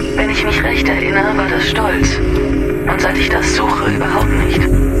 Wenn ich mich recht erinnere, war das Stolz. Und seit ich das suche, überhaupt nicht.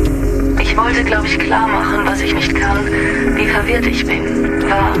 Ich wollte, glaube ich, klar machen, was ich nicht kann, wie verwirrt ich bin,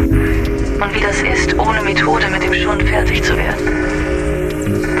 war und wie das ist, ohne Methode mit dem Schund fertig zu werden.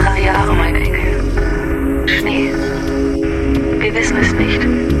 3 Jahre, mein Enkel. Schnee. Wir wissen es nicht.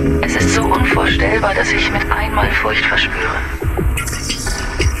 Es ist so unvorstellbar, dass ich mit einmal Furcht verspüre.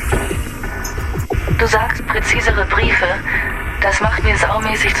 Du sagst präzisere Briefe, das macht mir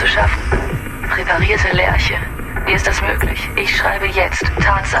saumäßig zu schaffen. Präparierte Lerche. Wie ist das möglich? Ich schreibe jetzt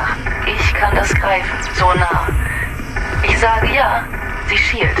Tatsachen. Ich kann das greifen, so nah. Ich sage ja, sie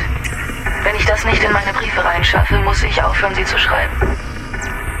schielt. Wenn ich das nicht in meine Briefe reinschaffe, muss ich aufhören, sie zu schreiben.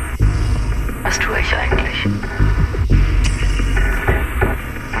 Was tue ich eigentlich?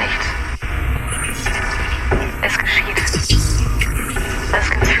 Nichts. Es geschieht. Das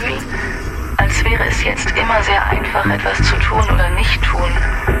Gefühl, als wäre es jetzt immer sehr einfach, etwas zu tun oder nicht tun,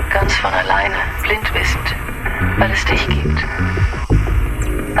 ganz von alleine, blind wissend. Weil es dich gibt.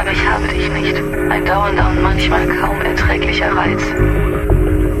 Aber ich habe dich nicht. Ein dauernder und manchmal kaum erträglicher Reiz.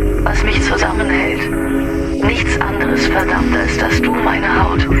 Was mich zusammenhält. Nichts anderes, verdammt, als dass du meine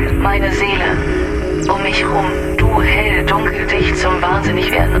Haut, meine Seele, um mich rum, du hell, dunkel, dicht zum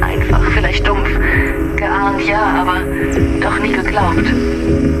Wahnsinnigwerden, einfach, vielleicht dumpf, geahnt, ja, aber doch nie geglaubt.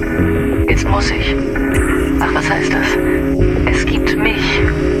 Jetzt muss ich. Ach, was heißt das? Es gibt mich,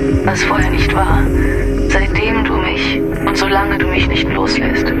 was vorher nicht war. Seitdem du mich und solange du mich nicht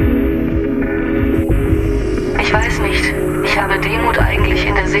loslässt. Ich weiß nicht, ich habe Demut eigentlich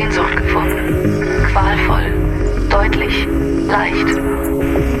in der Sehnsucht gefunden. Qualvoll, deutlich, leicht.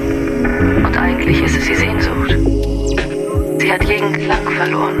 Und eigentlich ist es die Sehnsucht. Sie hat jeden Klang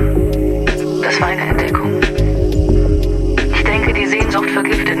verloren. Das war eine Entdeckung. Ich denke, die Sehnsucht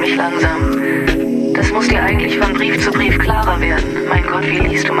vergiftet mich langsam. Das muss dir eigentlich von Brief zu Brief klarer werden. Mein Gott, wie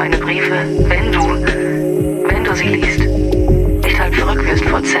liest du meine Briefe? Wenn du sie liest, nicht halb verrückt wirst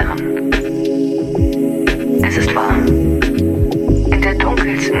vor Zerren. Es ist wahr. In der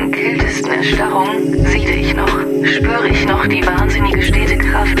dunkelsten, kältesten Erstarrung siede ich noch, spüre ich noch die wahnsinnige stete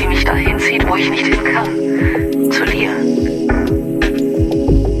Kraft, die mich dahin zieht, wo ich nicht hin kann. Zu dir.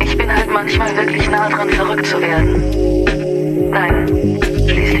 Ich bin halt manchmal wirklich nah dran, verrückt zu werden. Nein,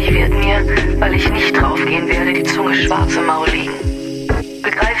 schließlich wird mir, weil ich nicht draufgehen werde, die Zunge schwarz im Maul liegen.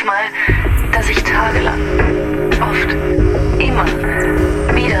 Begreif mal, dass ich tagelang, oft, immer,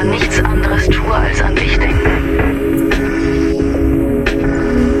 wieder nichts anderes tue, als an dich denken.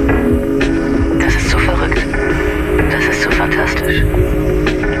 Das ist so verrückt. Das ist so fantastisch.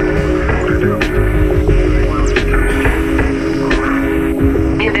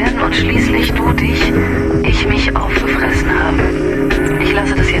 Wir werden uns schließlich, du dich, ich mich aufgefressen haben. Ich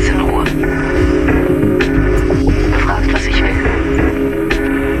lasse das jetzt in Ruhe. Du fragst, was ich will.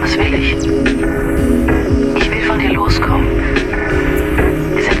 Was will ich? Ich will von dir loskommen.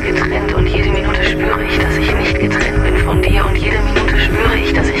 Wir sind getrennt und jede Minute spüre ich, dass ich nicht getrennt bin von dir und jede Minute spüre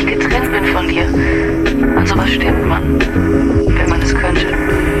ich, dass ich getrennt bin von dir. An sowas stirbt man, wenn man es könnte.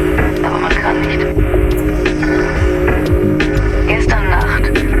 Aber man kann nicht. Gestern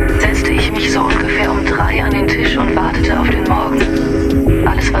Nacht setzte ich mich so ungefähr um 3 an den Tisch und wartete auf den Morgen.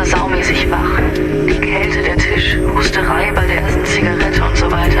 Alles war saumäßig wach. Die Kälte, der Tisch, Husterei bei der ersten Zigarette und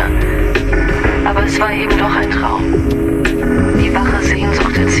so weiter. Aber es war eben doch ein Traum. Die wache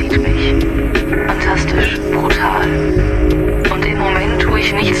Sehnsucht erzieht mich. Fantastisch, brutal. Und im Moment tue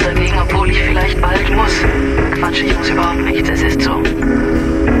ich nichts dagegen, obwohl ich vielleicht bald muss. Quatsch, ich muss überhaupt nichts, es ist so.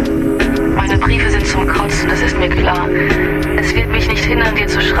 Meine Briefe sind zum Kotzen, das ist mir klar. Es wird mich nicht hindern, dir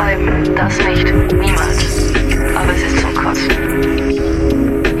zu schreiben. Das nicht, niemals. Aber es ist zum Kotzen.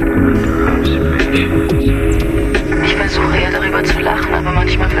 Ich versuche eher darüber zu lachen, aber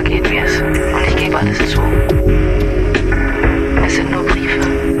manchmal vergeht mir es. Und ich gebe alles zu.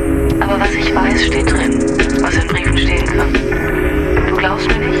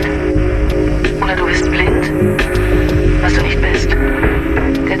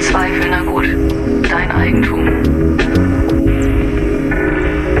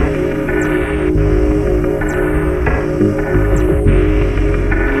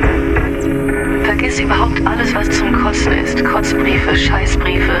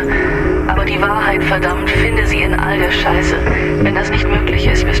 verdammte Scheiße. Wenn das nicht möglich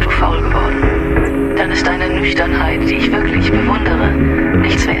ist, bist du faul geworden. Dann ist deine Nüchternheit, die ich wirklich bewundere,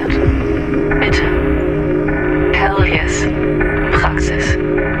 nichts wert. Bitte. Hell yes. Praxis.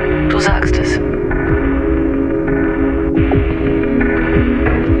 Du sagst es.